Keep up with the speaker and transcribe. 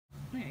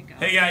There you go.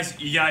 Hey guys,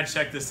 you gotta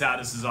check this out.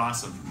 This is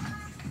awesome.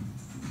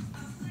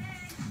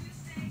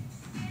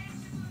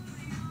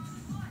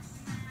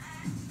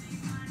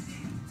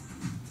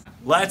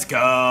 Let's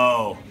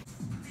go.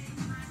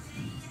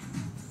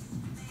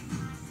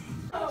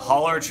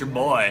 Holler at your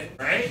boy.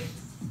 Right?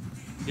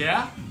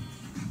 Yeah?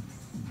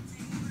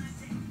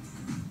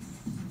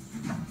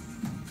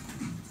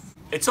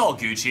 It's all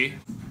Gucci.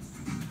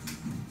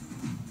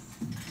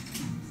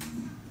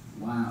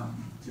 Wow.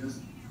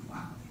 Just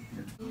wow.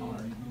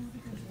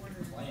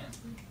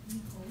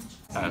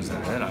 Is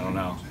that it? I don't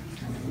know.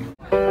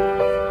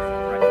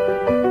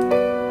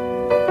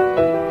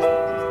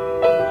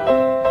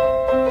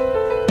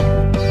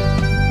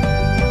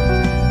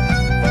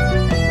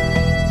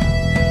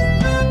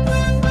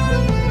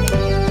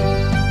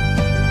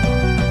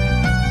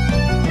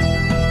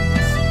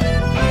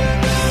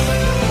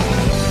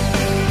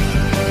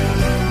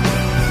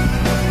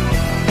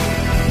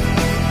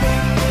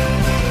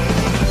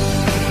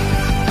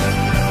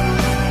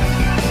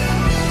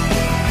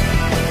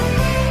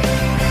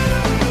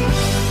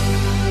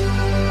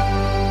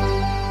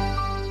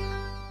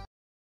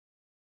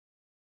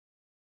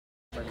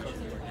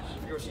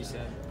 She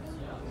said.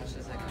 How much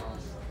does that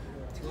cost?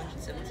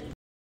 217.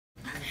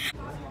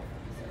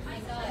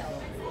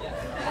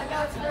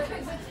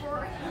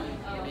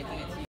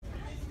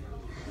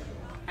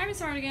 Hi,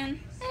 Miss Hardigan.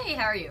 Hey,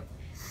 how are you?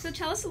 So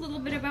tell us a little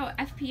bit about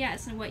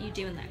FPS and what you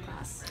do in that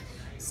class.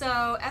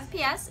 So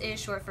FPS is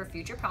short for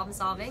future problem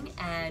solving,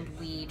 and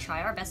we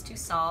try our best to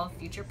solve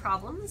future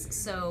problems.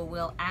 So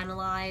we'll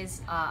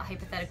analyze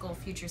hypothetical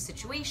future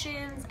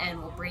situations, and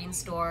we'll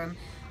brainstorm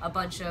a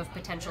bunch of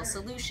potential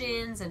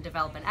solutions and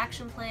develop an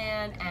action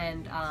plan,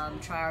 and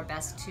try our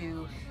best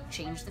to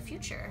change the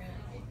future.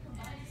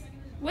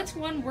 What's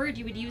one word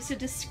you would use to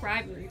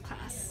describe your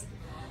class?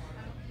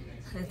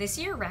 This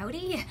year,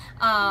 rowdy?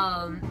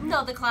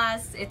 No, the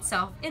class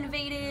itself,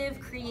 innovative,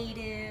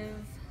 creative,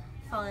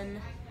 fun.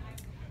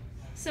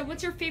 So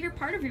what's your favorite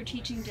part of your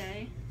teaching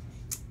day?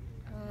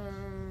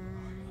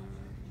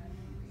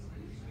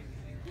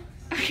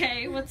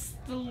 Okay, what's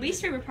the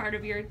least favorite part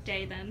of your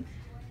day then?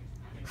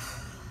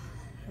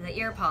 The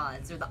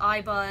earpods, or the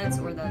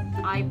iBuds, or the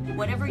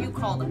whatever you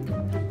call them,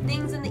 the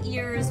things in the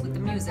ears with the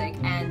music,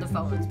 and the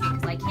phones,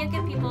 because I can't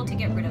get people to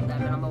get rid of them,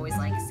 and I'm always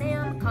like,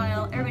 Sam,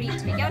 Kyle, everybody,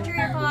 take out your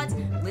earpods,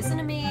 listen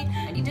to me,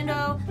 I need to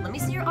know, let me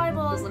see your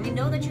eyeballs, let me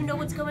know that you know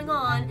what's going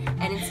on,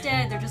 and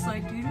instead, they're just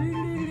like,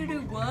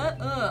 what?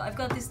 I've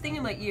got this thing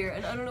in my ear,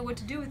 and I don't know what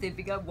to do with it,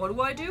 because what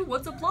do I do?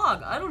 What's a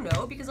blog? I don't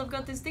know, because I've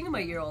got this thing in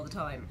my ear all the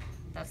time.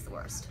 That's the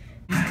worst.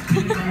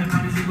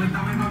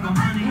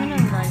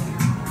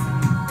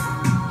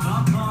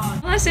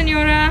 Hola,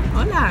 señora.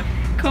 Hola.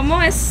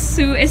 ¿Cómo es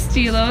su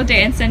estilo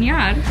de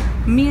enseñar?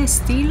 Mi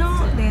estilo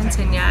de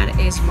enseñar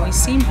es muy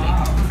simple.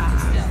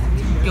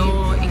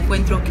 Yo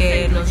encuentro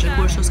que los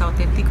recursos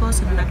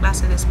auténticos en una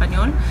clase de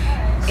español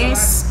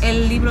es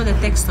el libro de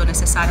texto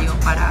necesario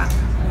para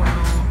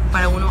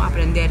uno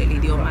aprender el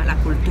idioma, la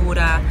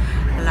cultura,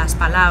 las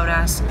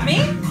palabras. ¿A mí?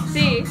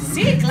 Sí.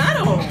 Sí,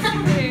 claro.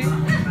 Sí.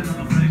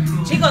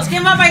 Chicos,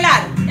 ¿quién va a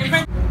bailar?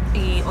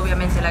 Y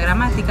obviamente la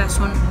gramática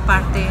son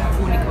parte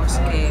únicos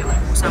que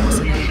usamos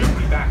en el libro.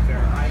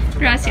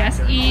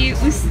 Gracias. ¿Y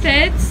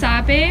usted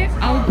sabe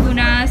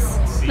algunos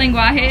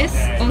lenguajes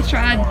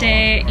ultra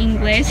de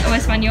inglés o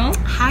español?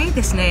 はい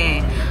です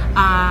ね。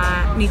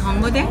日本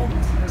語で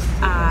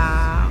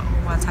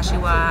私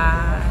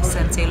は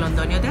先生ロン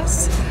ドニョで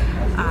す。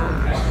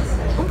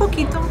Un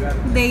poquito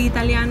de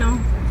italiano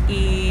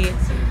y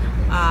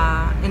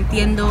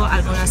entiendo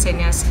algunas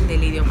señas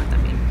del idioma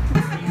también.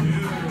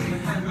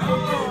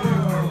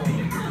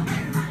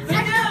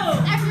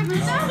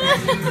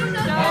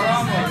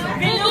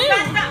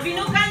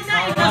 Vino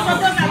canta y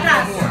nosotros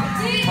atrás.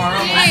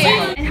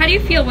 And how do you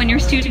feel when your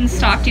students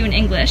talk to you in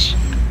English?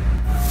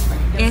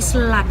 Es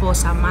la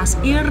cosa más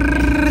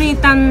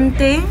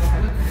irritante.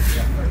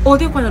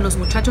 Odio cuando los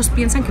muchachos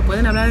piensan que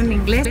pueden hablar en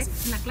inglés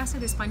en la clase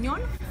de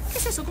español. ¿Qué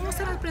es eso? ¿Cómo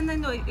están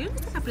aprendiendo? Ellos no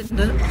están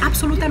aprendiendo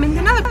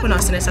absolutamente nada cuando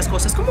hacen esas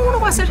cosas. ¿Cómo uno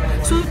va a hacer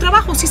su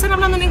trabajo si están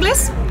hablando en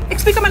inglés?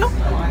 Explícamelo.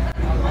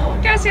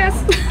 Gracias.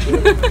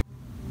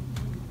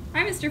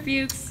 Hi, Mr.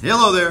 Fuchs.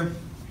 Hello there.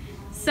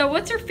 So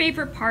what's your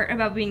favorite part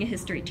about being a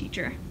history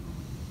teacher?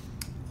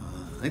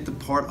 I think the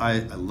part I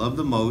love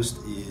the most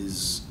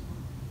is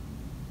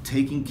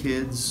taking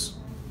kids,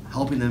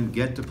 helping them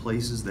get to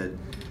places that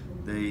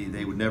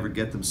they would never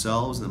get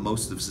themselves, and that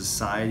most of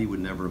society would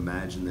never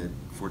imagine that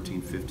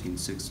 14, 15,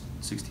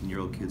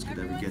 16-year-old kids could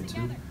ever get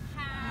to.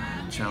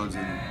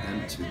 Challenging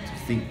them to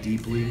think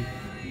deeply,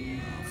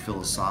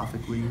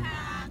 philosophically,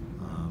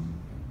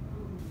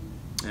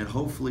 and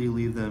hopefully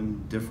leave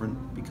them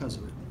different because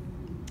of it.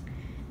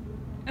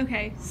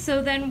 Okay,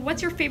 so then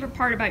what's your favorite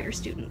part about your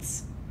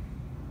students?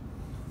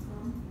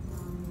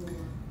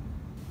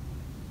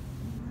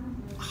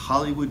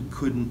 Hollywood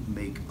couldn't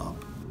make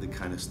up the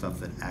kind of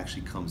stuff that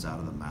actually comes out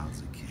of the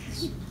mouths of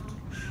kids.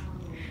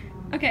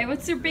 Okay,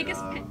 what's your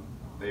biggest pet?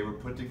 They were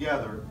put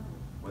together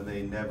when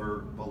they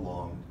never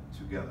belonged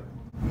together.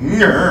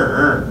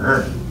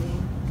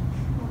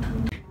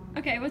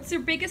 Okay, what's your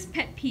biggest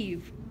pet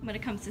peeve when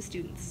it comes to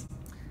students?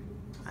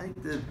 I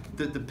think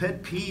the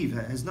pet peeve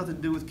has nothing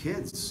to do with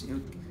kids. You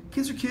know,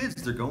 kids are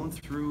kids. They're going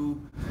through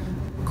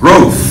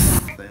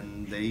growth,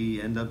 and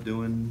they end up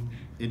doing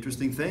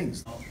interesting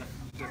things.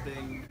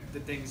 The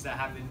things that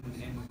happen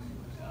in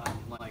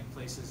like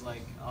places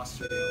like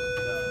Austria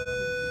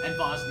and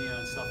Bosnia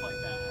and stuff like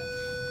that.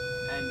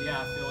 And yeah,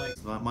 I feel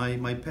like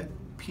My pet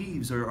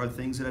peeves are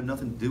things that have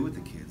nothing to do with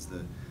the kids.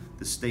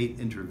 The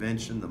state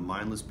intervention, the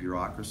mindless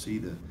bureaucracy,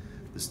 the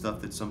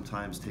stuff that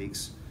sometimes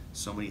takes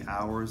so many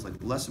hours, like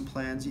lesson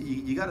plans.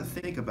 You got to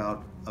think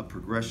about a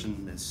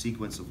progression, a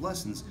sequence of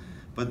lessons,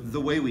 but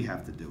the way we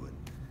have to do it.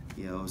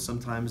 You know,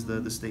 sometimes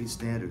the state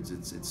standards,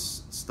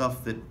 it's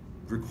stuff that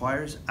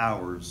requires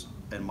hours,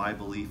 and my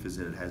belief is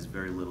that it has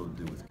very little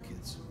to do with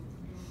kids.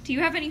 Do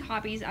you have any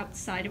hobbies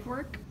outside of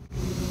work?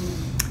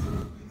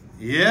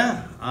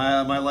 Yeah,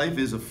 my life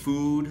is a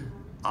food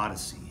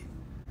odyssey.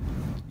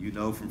 You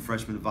know from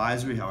freshman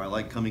advisory how I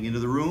like coming into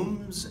the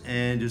rooms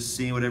and just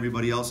seeing what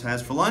everybody else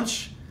has for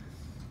lunch.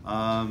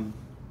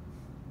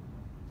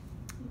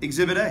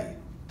 Exhibit A.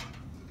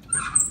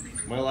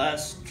 My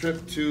last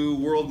trip to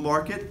World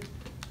Market,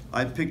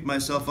 I picked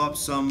myself up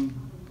some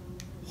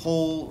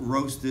whole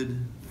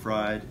roasted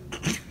fried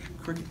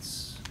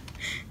crickets.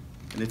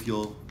 And if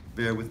you'll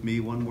bear with me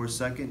one more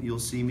second, you'll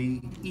see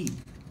me eat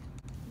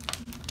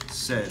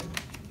said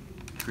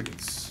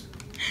crickets.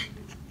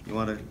 You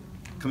want to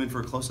come in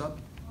for a close-up?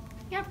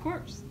 Yeah, of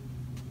course.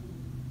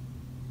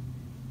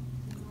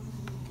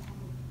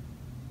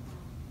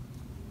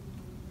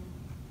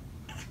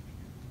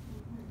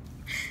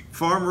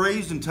 Farm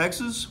raised in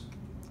Texas,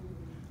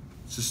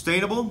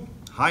 sustainable,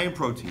 high in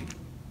protein.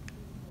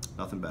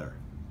 Nothing better.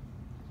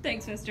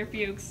 Thanks, Mr.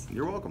 Fuchs.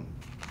 You're welcome.